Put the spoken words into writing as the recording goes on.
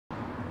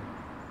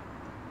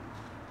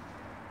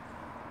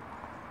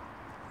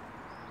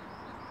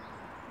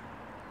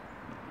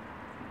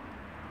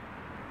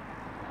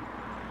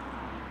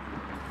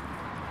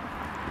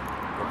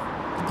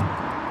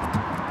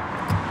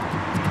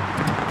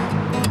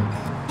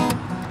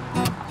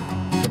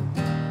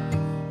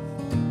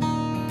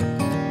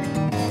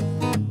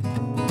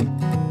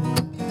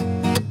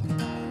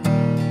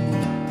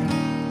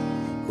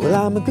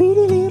I'm a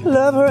greedy little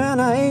lover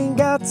and I ain't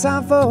got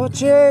time for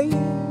change.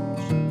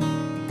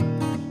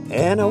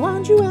 And I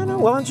want you and I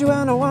want you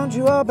and I want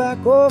you all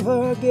back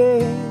over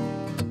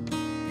again.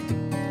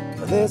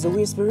 But there's a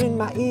whisper in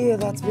my ear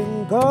that's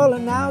been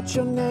calling out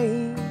your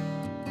name.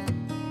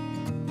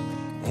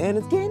 And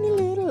it's getting a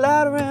little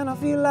louder and I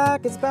feel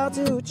like it's about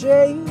to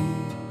change.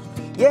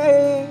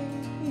 Yeah,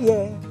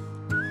 yeah.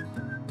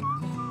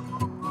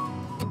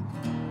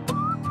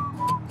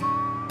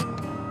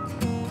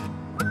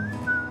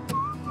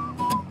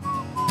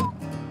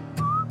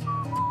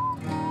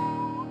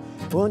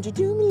 Won't you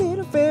do me a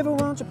little favor,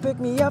 won't you pick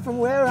me up from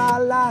where I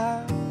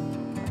lie?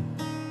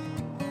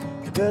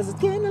 Because it's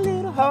getting a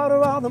little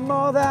harder all the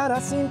more that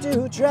I seem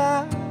to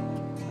try.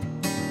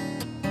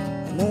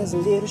 And there's a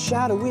little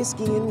shot of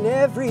whiskey in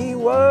every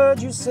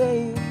word you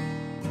say.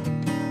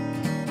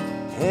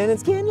 And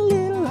it's getting a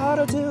little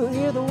harder to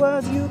hear the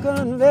words you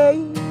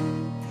convey.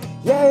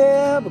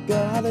 Yeah, but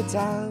girl, other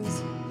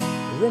times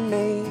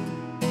remain.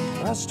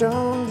 Our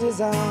strong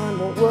design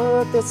won't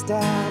work this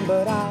time,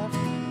 but I've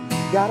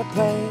got a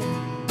plan.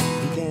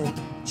 You can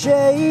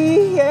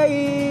change.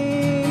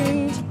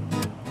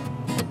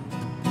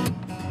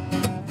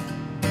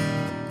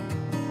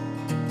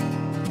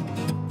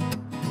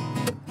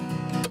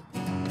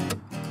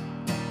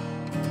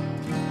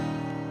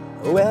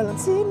 Well, I'm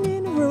sitting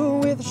in a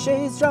room with the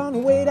shades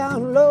drawn way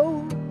down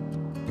low,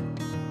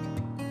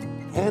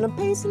 and I'm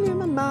pacing in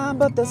my mind,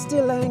 but there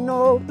still ain't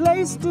no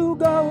place to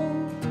go.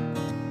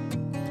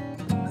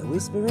 The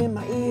whisper in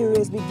my ear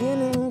is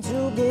beginning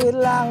to get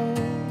loud,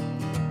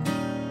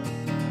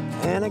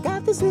 and I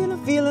got this little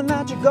feeling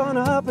that you're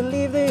gonna up and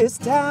leave this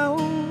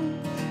town.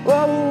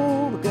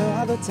 Oh, but girl,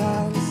 other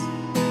times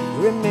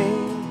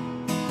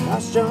remain. Our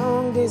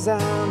strong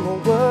design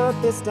won't work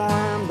this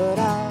time, but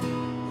I've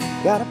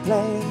got a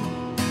plan.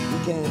 You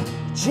can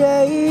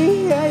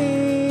change.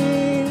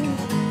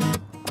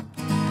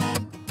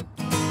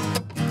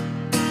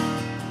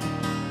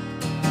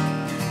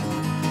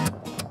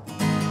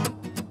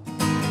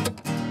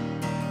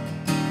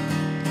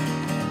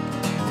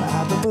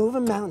 I've been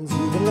moving mountains,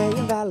 you've been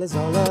laying valleys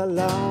all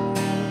along.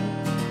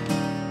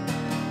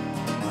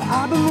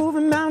 I've been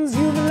moving mountains,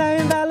 you've been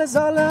laying valleys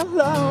all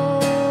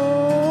along.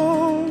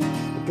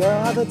 But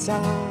girl, other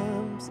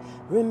times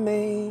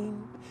remain.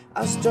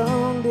 Our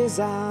strong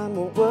design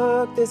won't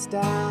work this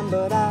time,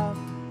 but I've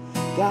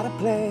got a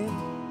plan.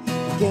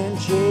 You can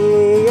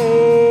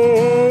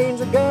change.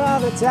 But girl,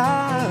 other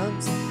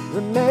times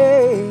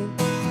remain.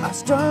 Our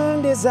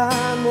strong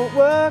design won't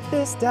work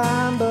this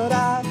time, but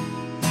I've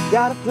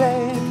got a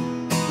plan.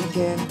 You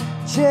can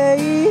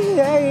change.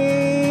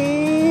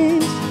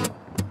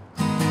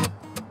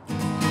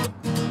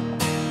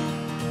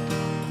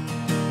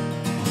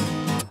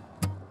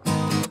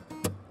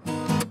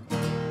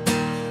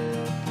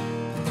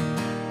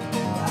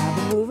 I've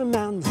been moving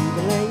mountains, you've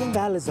been laying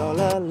valleys all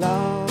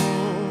along.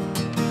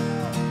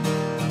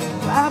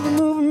 I've been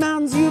moving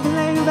mountains, you've been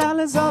laying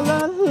valleys all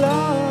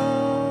along.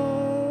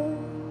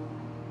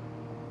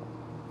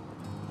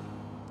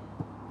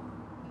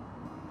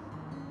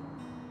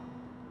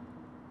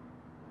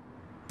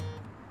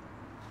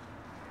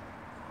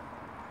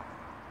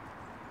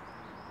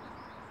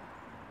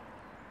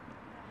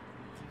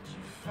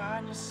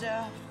 Find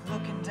yourself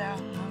looking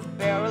down the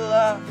barrel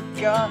of a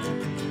gun.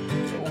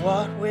 But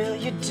what will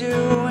you do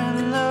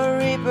when the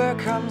Reaper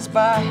comes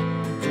by?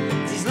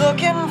 He's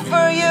looking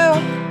for you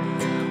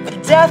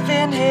with death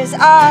in his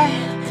eye.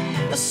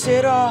 He'll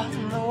sit on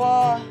the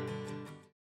wall